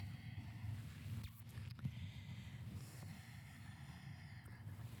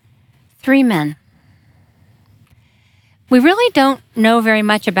Three men. We really don't know very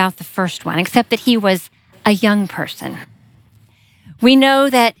much about the first one, except that he was a young person. We know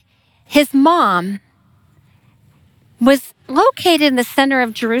that his mom was located in the center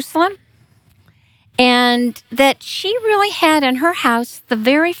of Jerusalem, and that she really had in her house the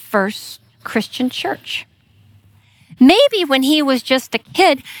very first Christian church. Maybe when he was just a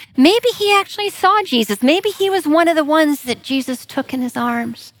kid, maybe he actually saw Jesus. Maybe he was one of the ones that Jesus took in his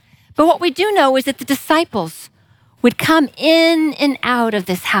arms. But what we do know is that the disciples would come in and out of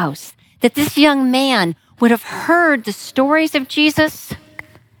this house, that this young man would have heard the stories of Jesus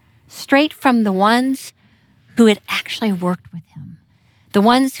straight from the ones who had actually worked with him, the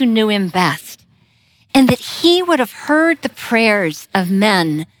ones who knew him best, and that he would have heard the prayers of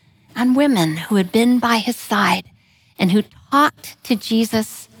men and women who had been by his side and who talked to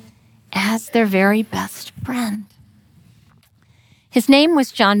Jesus as their very best friend. His name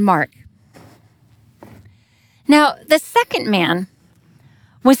was John Mark. Now, the second man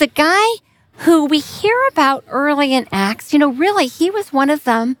was a guy who we hear about early in Acts. Really, he was one of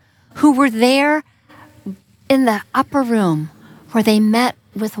them who were there in the upper room where they met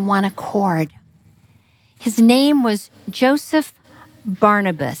with one accord. His name was Joseph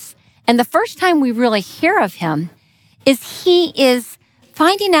Barnabas. And the first time we really hear of him is he is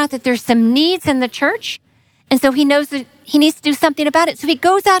finding out that there's some needs in the church. And so he knows that he needs to do something about it. So he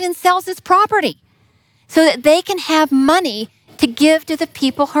goes out and sells his property so that they can have money to give to the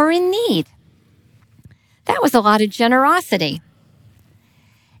people who are in need. That was a lot of generosity.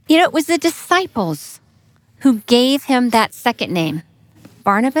 It was the disciples who gave him that second name,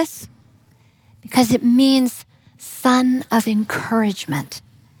 Barnabas, because it means son of encouragement.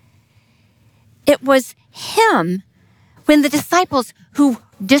 It was him when the disciples who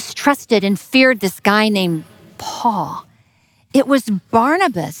distrusted and feared this guy named Paul, it was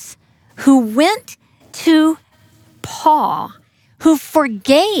Barnabas who went to Paul, who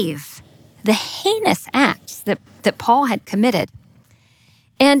forgave the heinous acts that Paul had committed.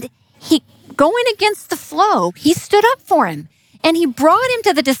 And he, going against the flow, he stood up for him. And he brought him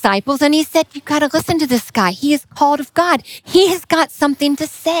to the disciples and he said, "You've got to listen to this guy. He is called of God. He has got something to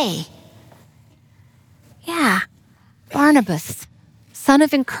say." Yeah, Barnabas, son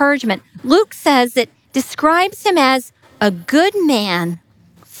of encouragement. Luke says it describes him as a good man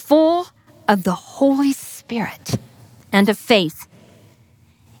full of the Holy Spirit and of faith.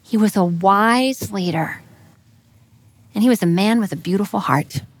 He was a wise leader, and he was a man with a beautiful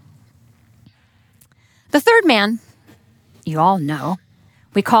heart. The third man, you all know,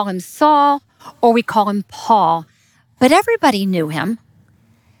 we call him Saul or we call him Paul, but everybody knew him.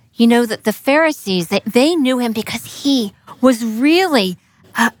 You know that the Pharisees, they knew him because he was really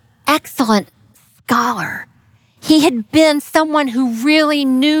an excellent scholar. He had been someone who really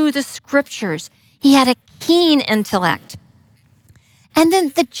knew the scriptures. He had a keen intellect. And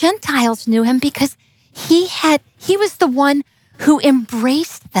then the Gentiles knew him because he was the one who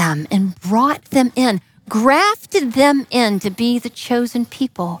embraced them and brought them in, grafted them in to be the chosen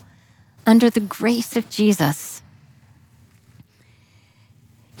people under the grace of Jesus.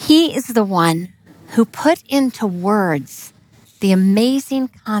 He is the one who put into words the amazing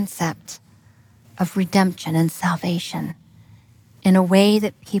concept of redemption and salvation in a way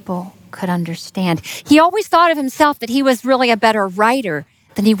that people could understand. He always thought of himself that he was really a better writer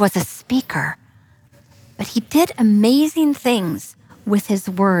than he was a speaker. But he did amazing things with his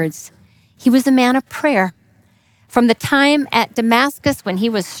words. He was a man of prayer. From the time at Damascus when he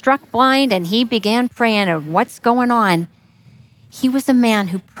was struck blind and he began praying of what's going on, he was a man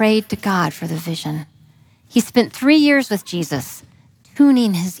who prayed to God for the vision. He spent 3 years with Jesus,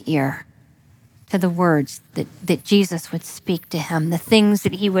 tuning his ear to the words that Jesus would speak to him, the things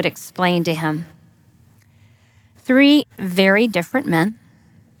that he would explain to him. 3 very different men,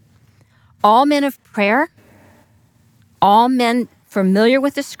 all men of prayer, all men familiar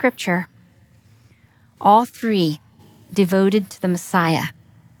with the scripture, all 3 devoted to the Messiah.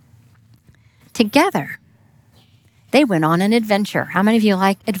 Together, they went on an adventure. How many of you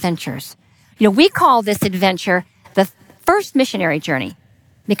like adventures? We call this adventure the first missionary journey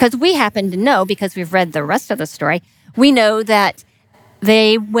because we happen to know, because we've read the rest of the story, we know that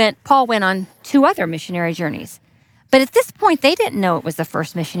Paul went on 2 other missionary journeys. But at this point, they didn't know it was the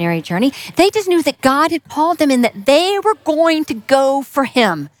first missionary journey. They just knew that God had called them and that they were going to go for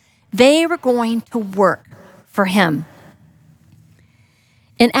him. They were going to work for him.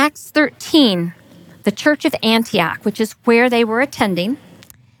 In Acts 13, the church of Antioch, which is where they were attending,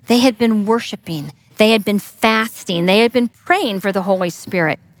 they had been worshiping. They had been fasting. They had been praying for the Holy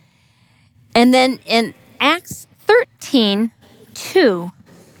Spirit. And then in Acts 13:2,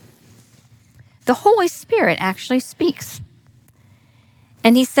 the Holy Spirit actually speaks.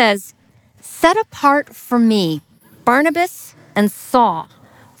 And he says, "Set apart for me Barnabas and Saul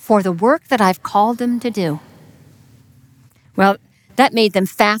for the work that I've called them to do." Well, that made them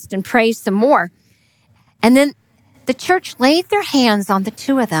fast and pray some more. And then the church laid their hands on the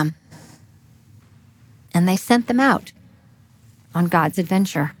two of them, and they sent them out on God's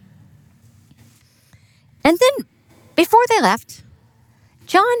adventure. And then, before they left,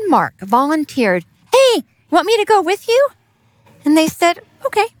 John Mark volunteered, "Hey, want me to go with you?" And they said,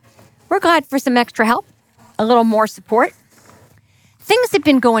 "Okay, we're glad for some extra help, a little more support." Things had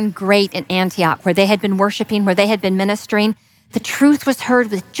been going great in Antioch, where they had been worshiping, where they had been ministering. The truth was heard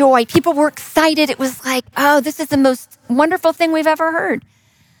with joy. People were excited. It was like, oh, this is the most wonderful thing we've ever heard.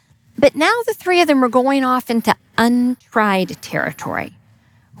 But now the three of them were going off into untried territory,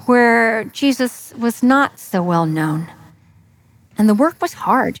 where Jesus was not so well known. And the work was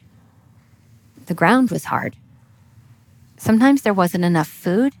hard. The ground was hard. Sometimes there wasn't enough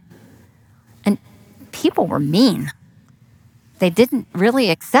food, and people were mean. They didn't really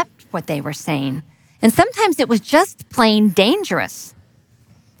accept what they were saying. And sometimes it was just plain dangerous.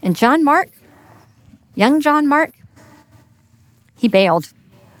 And John Mark, young John Mark, he bailed.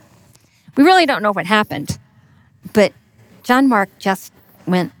 We really don't know what happened, but John Mark just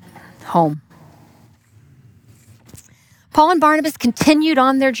went home. Paul and Barnabas continued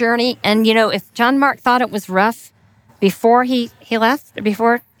on their journey. And, if John Mark thought it was rough before he left,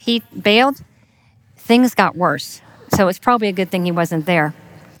 before he bailed, things got worse. So it's probably a good thing he wasn't there.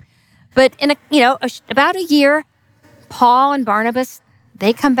 But in about a year, Paul and Barnabas,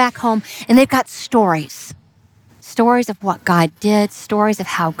 they come back home and they've got stories of what God did, stories of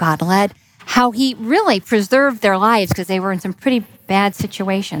how God led, how he really preserved their lives because they were in some pretty bad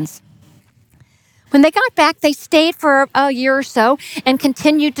situations. When they got back, they stayed for a year or so and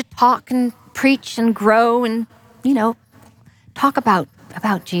continued to talk and preach and grow and, talk about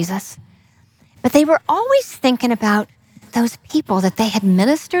Jesus. But they were always thinking about those people that they had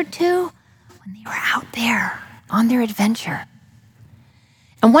ministered to when they were out there on their adventure.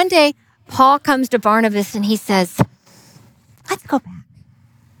 And one day, Paul comes to Barnabas and he says, "Let's go back.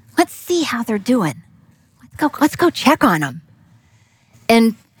 Let's see how they're doing. Let's go check on them."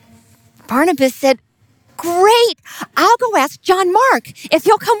 And Barnabas said, "Great, I'll go ask John Mark if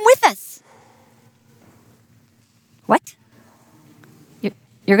he'll come with us." What?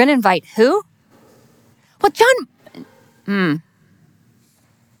 You're going to invite who? Well, John...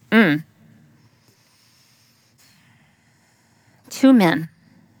 Two men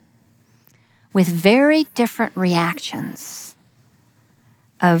with very different reactions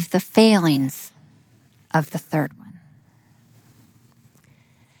of the failings of the third one.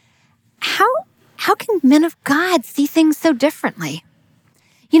 How can men of God see things so differently?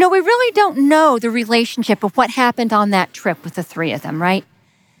 We really don't know the relationship of what happened on that trip with the three of them, right?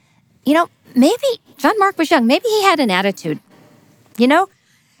 Maybe John Mark was young. Maybe he had an attitude.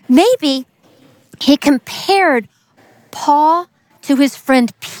 Maybe he compared Paul to his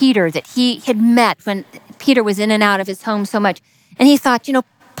friend Peter that he had met when Peter was in and out of his home so much. And he thought,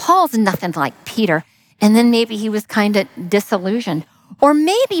 Paul's nothing like Peter. And then maybe he was kind of disillusioned. Or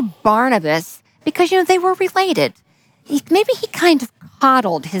maybe Barnabas, because, they were related. Maybe he kind of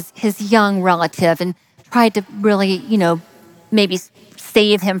coddled his young relative and tried to really, maybe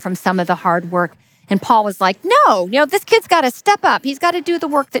save him from some of the hard work. And Paul was like, no, this kid's got to step up. He's got to do the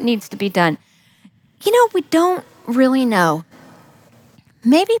work that needs to be done. We don't really know.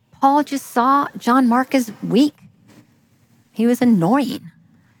 Maybe Paul just saw John Mark as weak. He was annoying.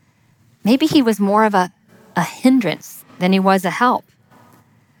 Maybe he was more of a hindrance than he was a help.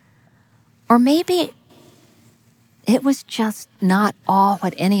 Or maybe it was just not all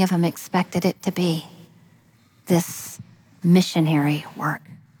what any of them expected it to be, this missionary work.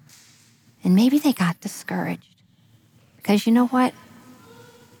 And maybe they got discouraged. Because you know what?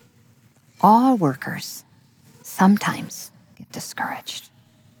 All workers sometimes get discouraged.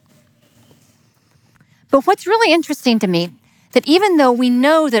 But what's really interesting to me, that even though we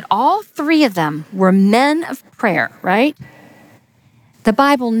know that all three of them were men of prayer, right? The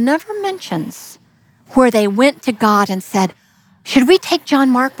Bible never mentions where they went to God and said, should we take John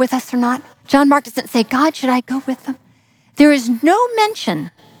Mark with us or not? John Mark doesn't say, God, should I go with them? There is no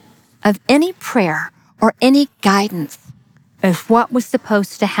mention of any prayer or any guidance of what was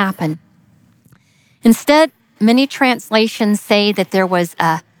supposed to happen. Instead, many translations say that there was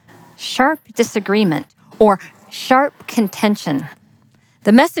a sharp disagreement or sharp contention.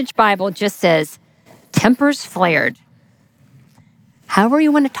 The Message Bible just says, tempers flared. However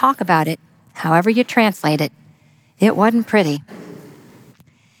you want to talk about it, however you translate it, it wasn't pretty.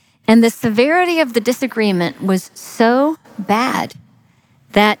 And the severity of the disagreement was so bad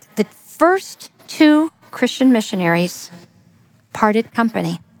that the first two Christian missionaries parted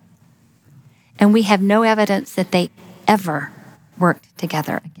company. And we have no evidence that they ever worked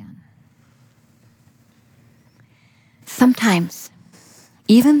together again. Sometimes,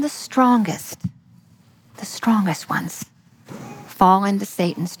 even the strongest ones fall into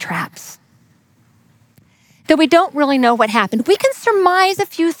Satan's traps. Though we don't really know what happened, we can surmise a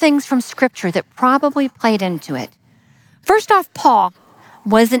few things from Scripture that probably played into it. First off, Paul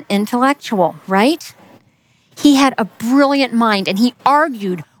was an intellectual, right? He had a brilliant mind, and he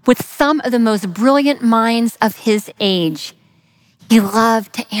argued with some of the most brilliant minds of his age. He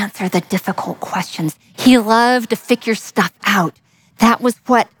loved to answer the difficult questions. He loved to figure stuff out.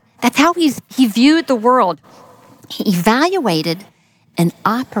 That's how he viewed the world. He evaluated and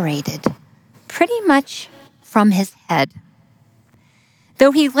operated pretty much from his head.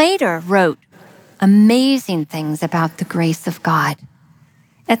 Though he later wrote amazing things about the grace of God.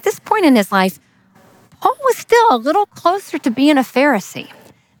 At this point in his life, Paul was still a little closer to being a Pharisee.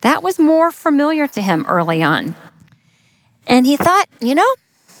 That was more familiar to him early on. And he thought,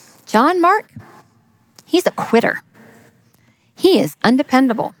 John Mark, he's a quitter. He is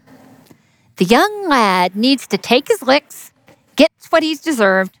undependable. The young lad needs to take his licks, gets what he's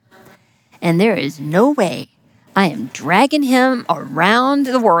deserved, and there is no way I am dragging him around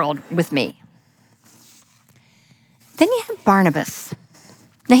the world with me. Then you have Barnabas.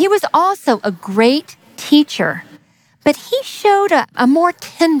 Now, he was also a great teacher, but he showed a more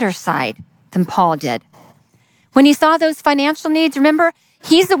tender side than Paul did. When he saw those financial needs, remember,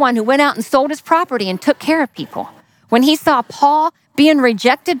 he's the one who went out and sold his property and took care of people. When he saw Paul being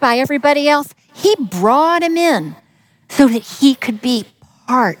rejected by everybody else, he brought him in so that he could be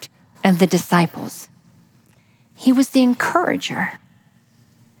part of the disciples. He was the encourager.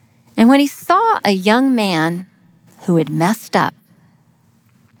 And when he saw a young man who had messed up,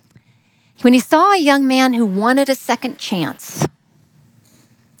 when he saw a young man who wanted a second chance,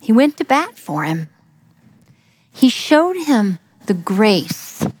 he went to bat for him. He showed him the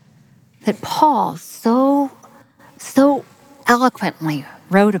grace that Paul so eloquently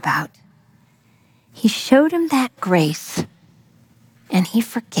wrote about. He showed him that grace, and he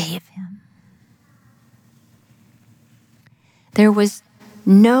forgave him. There was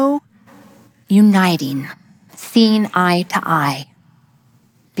no uniting, seeing eye to eye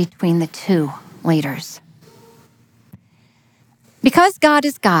between the two leaders. Because God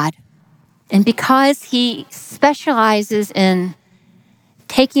is God, and because he specializes in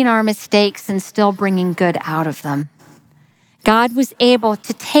taking our mistakes and still bringing good out of them, God was able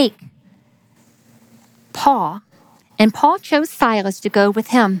to take Paul, and Paul chose Silas to go with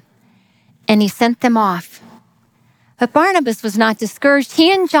him, and he sent them off. But Barnabas was not discouraged.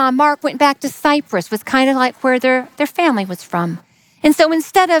 He and John Mark went back to Cyprus, was kind of like where their family was from. And so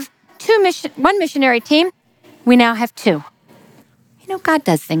instead of one missionary team, we now have two. God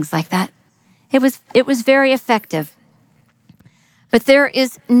does things like that. It was very effective. But there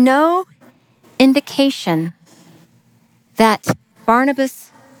is no indication that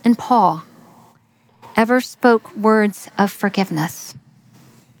Barnabas and Paul ever spoke words of forgiveness.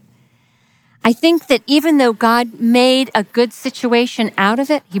 I think that even though God made a good situation out of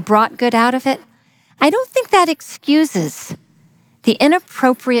it, he brought good out of it, I don't think that excuses the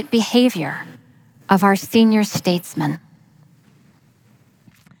inappropriate behavior of our senior statesmen.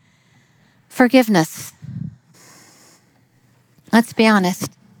 Forgiveness. Let's be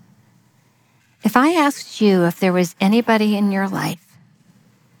honest. If I asked you if there was anybody in your life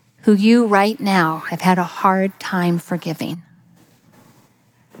who you right now have had a hard time forgiving,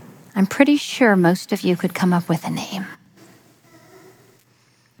 I'm pretty sure most of you could come up with a name.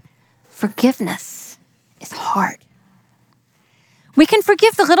 Forgiveness is hard. We can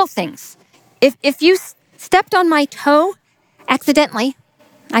forgive the little things. If you stepped on my toe accidentally,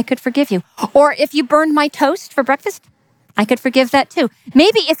 I could forgive you. Or if you burned my toast for breakfast, I could forgive that too.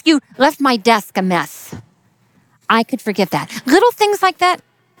 Maybe if you left my desk a mess, I could forgive that. Little things like that,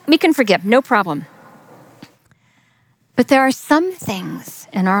 we can forgive, no problem. But there are some things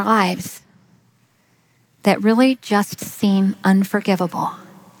in our lives that really just seem unforgivable.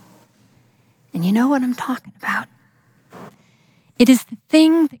 And you know what I'm talking about. It is the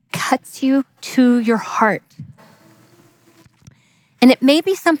thing that cuts you to your heart. And it may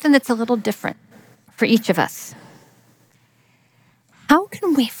be something that's a little different for each of us. How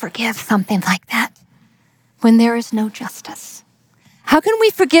can we forgive something like that when there is no justice? How can we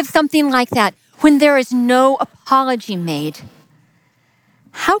forgive something like that when there is no apology made?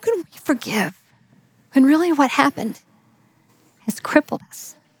 How can we forgive when really what happened has crippled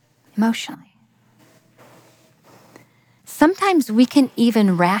us emotionally. Sometimes we can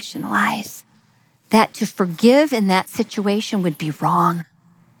even rationalize that to forgive in that situation would be wrong.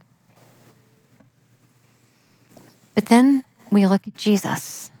 But then we look at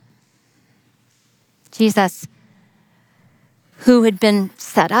Jesus. Jesus, who had been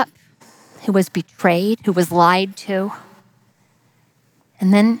set up, who was betrayed, who was lied to,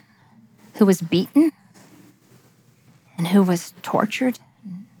 and then who was beaten, and who was tortured,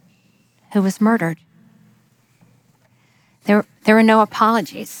 who was murdered. There were no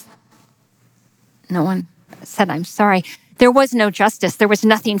apologies. No one said, "I'm sorry." There was no justice. There was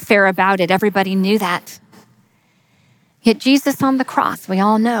nothing fair about it. Everybody knew that. Yet Jesus on the cross, we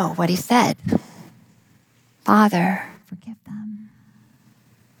all know what he said. "Father, forgive them.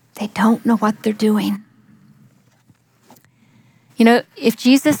 They don't know what they're doing." You know, if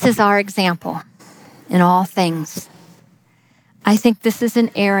Jesus is our example in all things, I think this is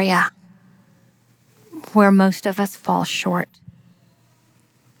an area where most of us fall short.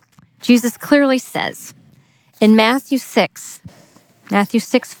 Jesus clearly says in Matthew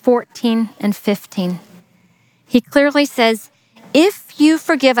 6:14 and 15, he clearly says, "If you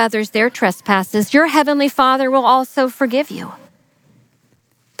forgive others their trespasses, your heavenly Father will also forgive you.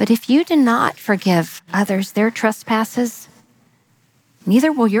 But if you do not forgive others their trespasses,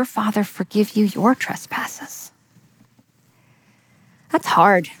 neither will your Father forgive you your trespasses." That's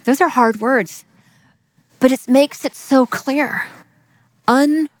hard. Those are hard words. But it makes it so clear.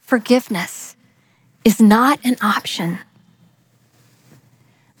 Unforgiveness is not an option.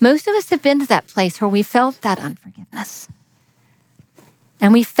 Most of us have been to that place where we felt that unforgiveness.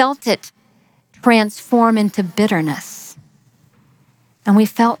 And we felt it transform into bitterness. And we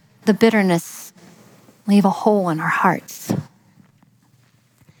felt the bitterness leave a hole in our hearts.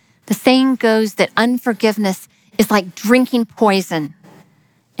 The saying goes that unforgiveness is like drinking poison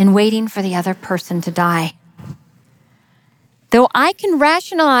and waiting for the other person to die. Though I can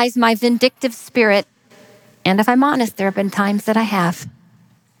rationalize my vindictive spirit, and if I'm honest, there have been times that I have,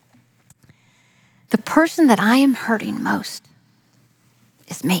 the person that I am hurting most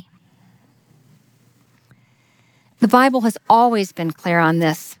is me. The Bible has always been clear on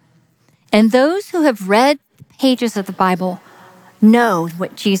this. And those who have read the pages of the Bible know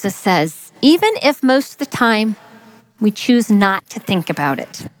what Jesus says, even if most of the time we choose not to think about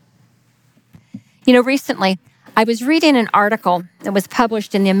it. You know, recently, I was reading an article that was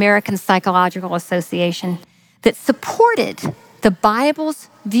published in the American Psychological Association that supported the Bible's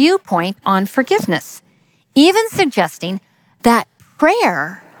viewpoint on forgiveness, even suggesting that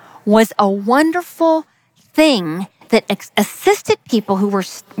prayer was a wonderful thing that assisted people who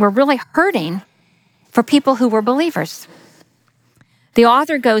were really hurting for people who were believers. The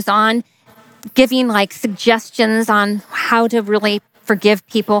author goes on giving like suggestions on how to really forgive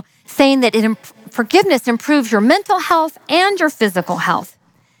people, saying that forgiveness improves your mental health and your physical health.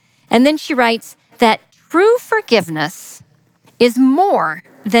 And then she writes that true forgiveness is more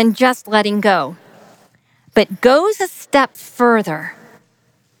than just letting go, but goes a step further,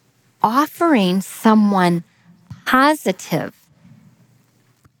 offering someone positive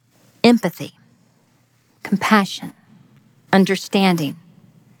empathy, compassion, understanding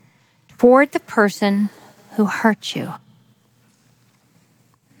toward the person who hurt you.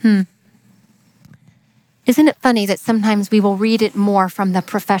 Isn't it funny that sometimes we will read it more from the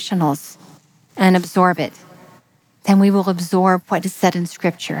professionals and absorb it than we will absorb what is said in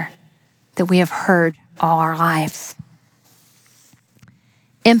Scripture that we have heard all our lives?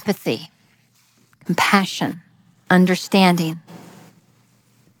 Empathy, compassion, understanding.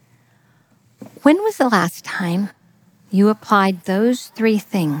 When was the last time you applied those three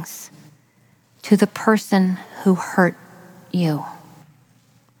things to the person who hurt you?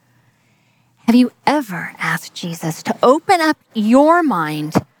 Have you ever asked Jesus to open up your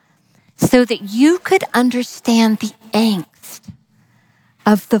mind so that you could understand the angst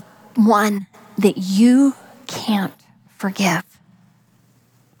of the one that you can't forgive?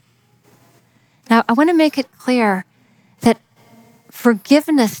 Now, I want to make it clear that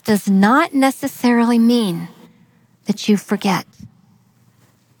forgiveness does not necessarily mean that you forget.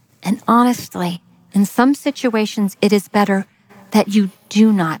 And honestly, in some situations, it is better that you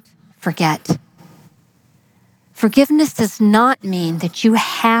do not forget. Forgiveness does not mean that you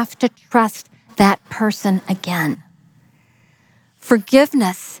have to trust that person again.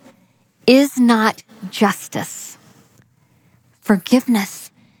 Forgiveness is not justice.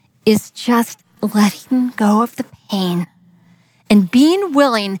 Forgiveness is just letting go of the pain and being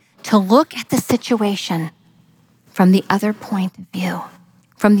willing to look at the situation from the other point of view,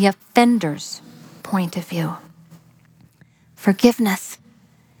 from the offender's point of view. Forgiveness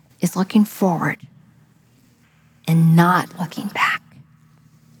is looking forward and not looking back.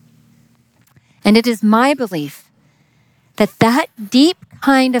 And it is my belief that that deep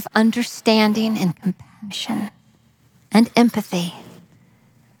kind of understanding and compassion and empathy,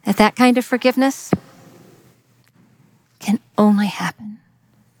 that kind of forgiveness can only happen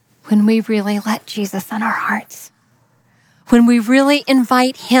when we really let Jesus in our hearts, when we really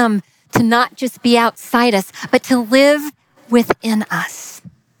invite him to not just be outside us, but to live within us.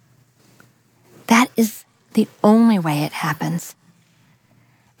 That is the only way it happens.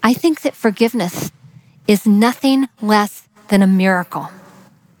 I think that forgiveness is nothing less than a miracle.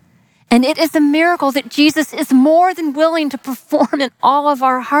 And it is a miracle that Jesus is more than willing to perform in all of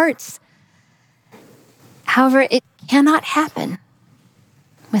our hearts. However, it cannot happen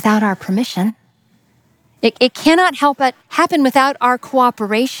without our permission. It cannot help but happen without our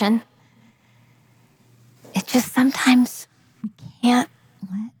cooperation. It just sometimes we can't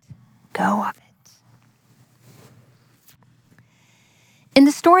let go of it. In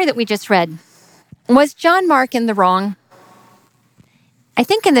the story that we just read, was John Mark in the wrong? I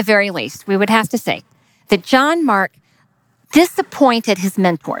think in the very least, we would have to say that John Mark disappointed his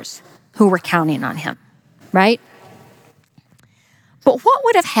mentors who were counting on him, right? But what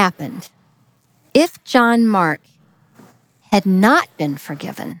would have happened if John Mark had not been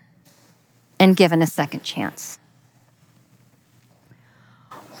forgiven and given a second chance?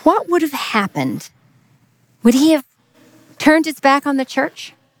 What would have happened? Would he have turned his back on the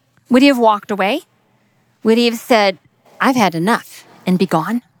church? Would he have walked away? Would he have said, I've had enough, and be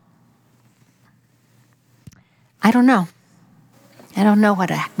gone? I don't know. I don't know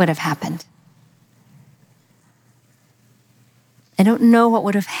what would have happened. I don't know what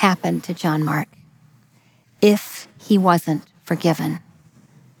would have happened to John Mark if he wasn't forgiven.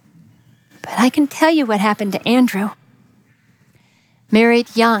 But I can tell you what happened to Andrew.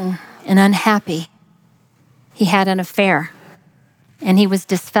 Married young and unhappy, he had an affair, and he was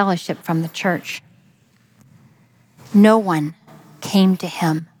disfellowshipped from the church. No one came to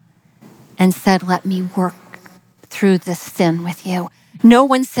him and said, let me work through this sin with you. No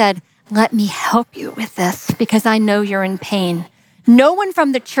one said, let me help you with this because I know you're in pain. No one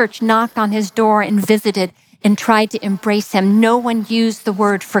from the church knocked on his door and visited and tried to embrace him. No one used the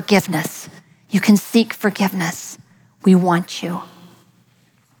word forgiveness. You can seek forgiveness. We want you.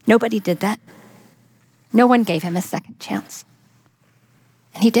 Nobody did that. No one gave him a second chance.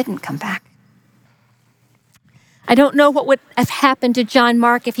 And he didn't come back. I don't know what would have happened to John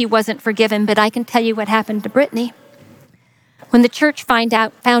Mark if he wasn't forgiven, but I can tell you what happened to Brittany. When the church found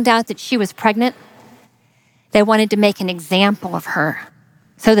out that she was pregnant, they wanted to make an example of her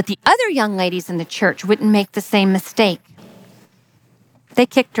so that the other young ladies in the church wouldn't make the same mistake. They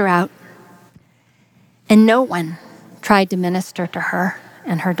kicked her out, and no one tried to minister to her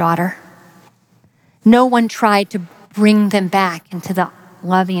and her daughter. No one tried to bring them back into the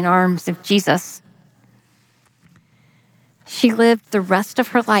loving arms of Jesus. She lived the rest of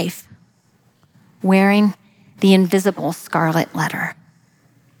her life wearing the invisible scarlet letter.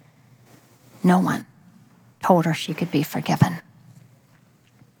 No one told her she could be forgiven.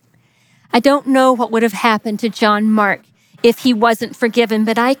 I don't know what would have happened to John Mark if he wasn't forgiven,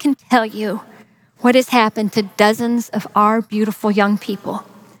 but I can tell you what has happened to dozens of our beautiful young people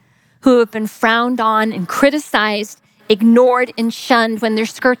who have been frowned on and criticized, ignored and shunned when their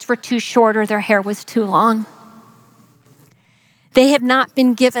skirts were too short or their hair was too long. They have not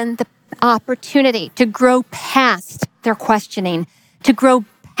been given the opportunity to grow past their questioning, to grow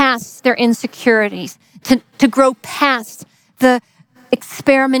past their insecurities, to grow past the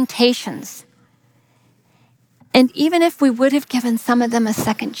experimentations. And even if we would have given some of them a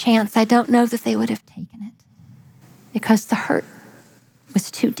second chance, I don't know that they would have taken it because the hurt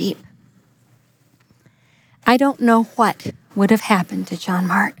was too deep. I don't know what would have happened to John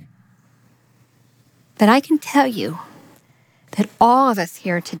Mark, but I can tell you that all of us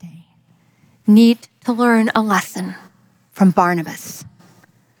here today need to learn a lesson from Barnabas,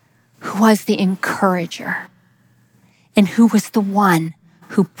 who was the encourager and who was the one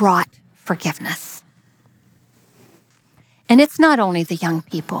who brought forgiveness. And it's not only the young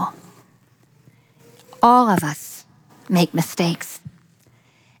people. All of us make mistakes,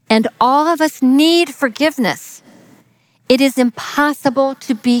 and all of us need forgiveness. It is impossible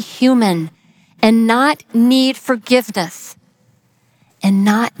to be human and not need forgiveness and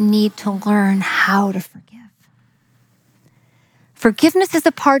not need to learn how to forgive. Forgiveness is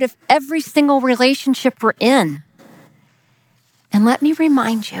a part of every single relationship we're in. And let me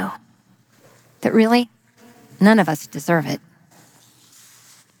remind you that really, none of us deserve it.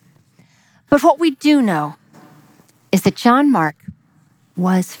 But what we do know is that John Mark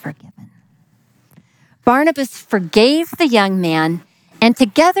was forgiven. Barnabas forgave the young man, and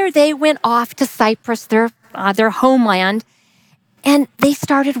together they went off to Cyprus, their homeland, and they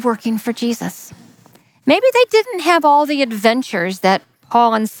started working for Jesus. Maybe they didn't have all the adventures that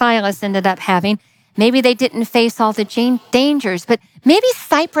Paul and Silas ended up having. Maybe they didn't face all the dangers, but maybe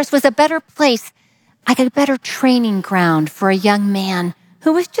Cyprus was a better place, like a better training ground for a young man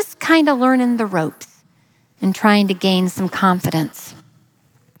who was just kind of learning the ropes and trying to gain some confidence.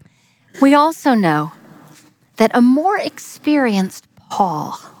 We also know that a more experienced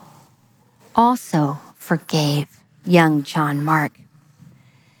Paul also forgave young John Mark.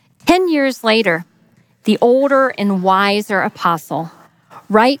 10 years later, the older and wiser apostle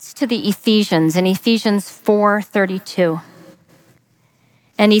writes to the Ephesians in Ephesians 4:32.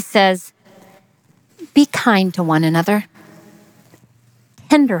 And he says, "Be kind to one another,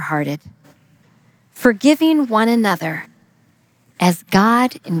 tender-hearted, forgiving one another, as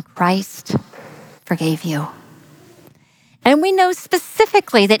God in Christ forgave you." And we know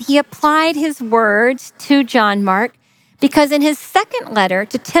specifically that he applied his words to John Mark because in his second letter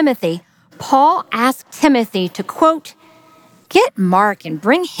to Timothy, Paul asked Timothy to, quote, "Get Mark and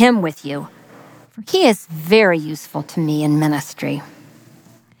bring him with you, for he is very useful to me in ministry."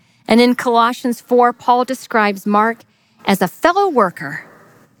 And in Colossians 4, Paul describes Mark as a fellow worker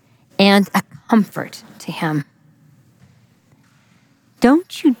and a comfort to him.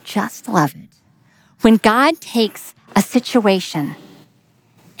 Don't you just love it when God takes a situation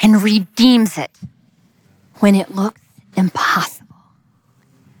and redeems it when it looks impossible?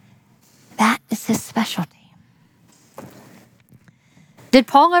 That is his specialty. Did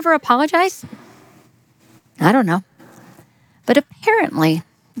Paul ever apologize? I don't know. But apparently,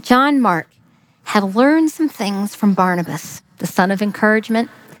 John Mark had learned some things from Barnabas, the son of encouragement,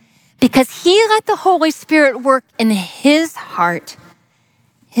 because he let the Holy Spirit work in his heart,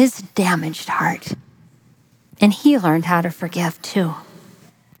 his damaged heart. And he learned how to forgive too.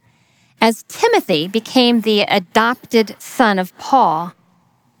 As Timothy became the adopted son of Paul,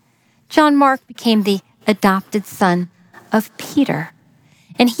 John Mark became the adopted son of Peter.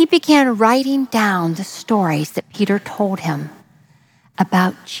 And he began writing down the stories that Peter told him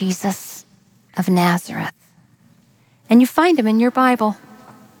about Jesus of Nazareth. And you find him in your Bible,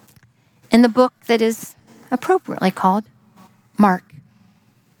 in the book that is appropriately called Mark.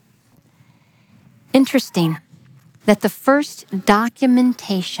 Interesting that the first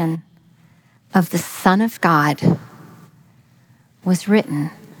documentation of the Son of God was written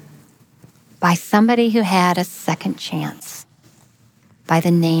by somebody who had a second chance, by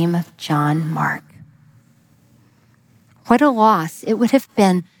the name of John Mark. What a loss it would have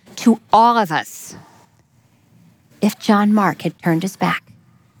been to all of us if John Mark had turned his back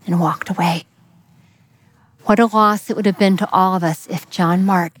and walked away. What a loss it would have been to all of us if John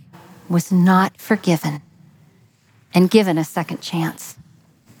Mark was not forgiven and given a second chance.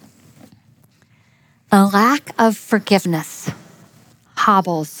 A lack of forgiveness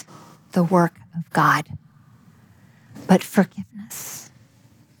hobbles the work of God, but forgiveness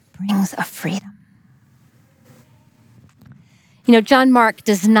brings a freedom. You know, John Mark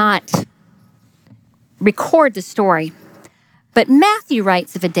does not record the story, but Matthew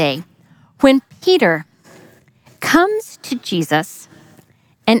writes of a day when Peter comes to Jesus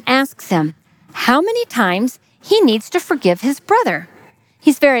and asks him how many times he needs to forgive his brother.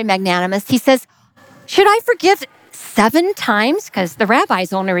 He's very magnanimous. He says, "Should I forgive 7 times?" Because the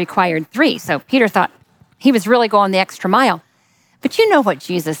rabbis only required 3. So Peter thought he was really going the extra mile. But you know what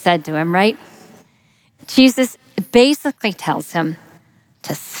Jesus said to him, right? Jesus basically tells him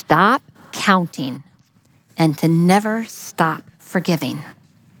to stop counting and to never stop forgiving.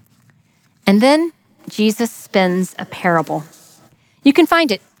 And then Jesus spins a parable. You can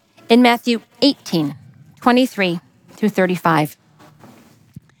find it in Matthew 18:23-35.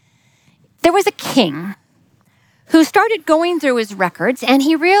 There was a king who started going through his records, and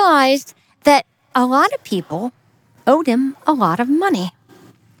he realized that a lot of people owed him a lot of money.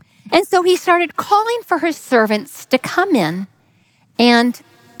 And so he started calling for his servants to come in and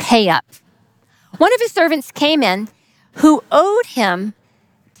pay up. One of his servants came in who owed him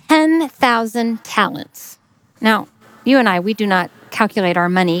 10,000 talents. Now, you and I, we do not calculate our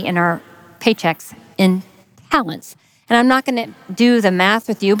money and our paychecks in talents. And I'm not going to do the math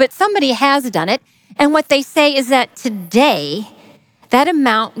with you, but somebody has done it. And what they say is that today, that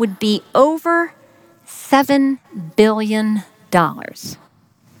amount would be over $7 billion.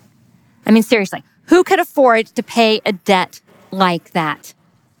 I mean, seriously, who could afford to pay a debt like that?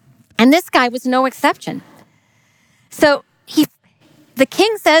 And this guy was no exception. So the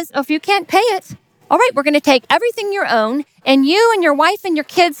king says, "Oh, if you can't pay it, all right, we're going to take everything you own, and you and your wife and your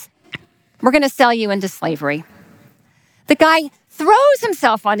kids, we're going to sell you into slavery. The guy throws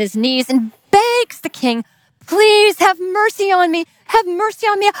himself on his knees and begs the king, please have mercy on me. Have mercy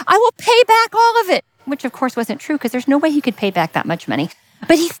on me. I will pay back all of it. Which, of course, wasn't true because there's no way he could pay back that much money.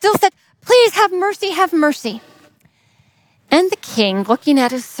 But he still said, please have mercy, have mercy. And the king, looking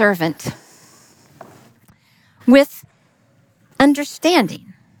at his servant with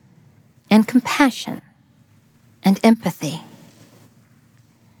understanding and compassion and empathy,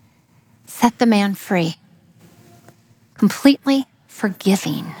 set the man free, completely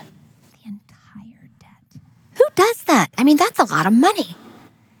forgiving the entire debt. Who does that? I mean, that's a lot of money.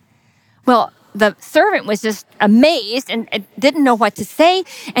 Well, the servant was just amazed and didn't know what to say.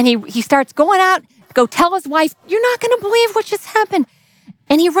 And he starts going out, go tell his wife, you're not going to believe what just happened.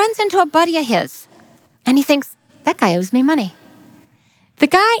 And he runs into a buddy of his. And he thinks, that guy owes me money. The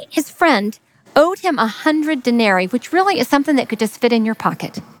guy, his friend, owed him 100 denarii, which really is something that could just fit in your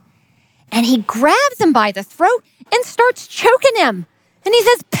pocket. And he grabs him by the throat and starts choking him. And he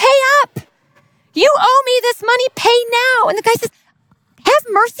says, pay up. You owe me this money. Pay now. And the guy says, have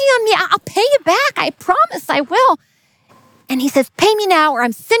mercy on me. I'll pay you back. I promise I will. And he says, pay me now or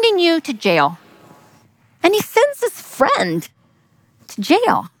I'm sending you to jail. And he sends his friend to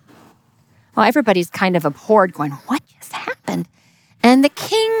jail. Well, everybody's kind of abhorred, going, what just happened? And the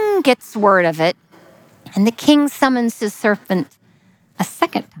king gets word of it. And the king summons his servant a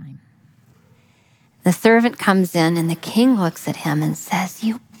second time. The servant comes in and the king looks at him and says,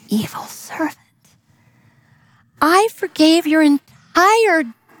 you evil servant, I forgave your entire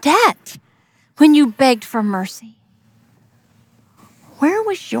debt when you begged for mercy. Where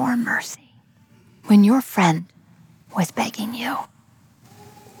was your mercy when your friend was begging you?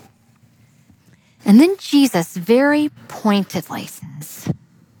 And then Jesus very pointedly says,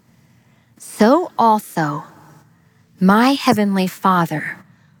 so also my heavenly Father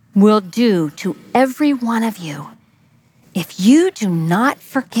will do to every one of you if you do not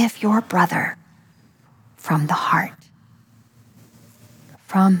forgive your brother from the heart.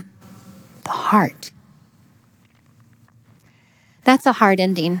 From the heart. That's a hard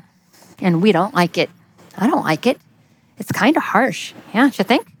ending, and we don't like it. I don't like it. It's kind of harsh, yeah, don't you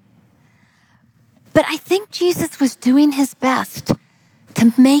think? But I think Jesus was doing his best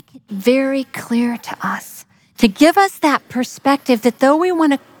to make it very clear to us, to give us that perspective that though we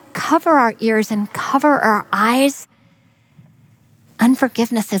want to cover our ears and cover our eyes,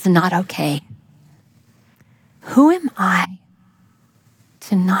 unforgiveness is not okay. Who am I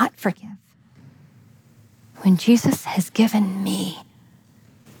to not forgive when Jesus has given me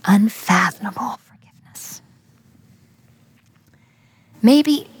unfathomable forgiveness?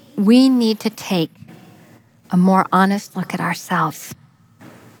 Maybe we need to take a more honest look at ourselves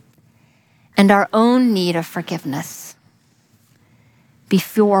and our own need of forgiveness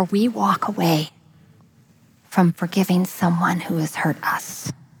before we walk away from forgiving someone who has hurt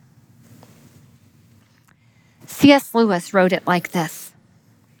us. C.S. Lewis wrote it like this: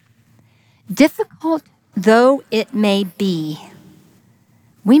 difficult though it may be,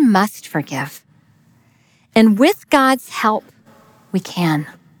 we must forgive. And with God's help, we can.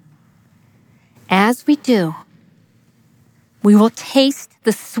 As we do, we will taste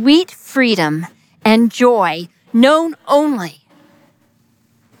the sweet freedom and joy known only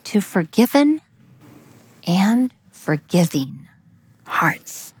to forgiven and forgiving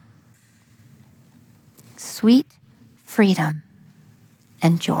hearts. Sweet freedom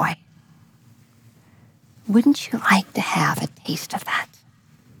and joy. Wouldn't you like to have a taste of that?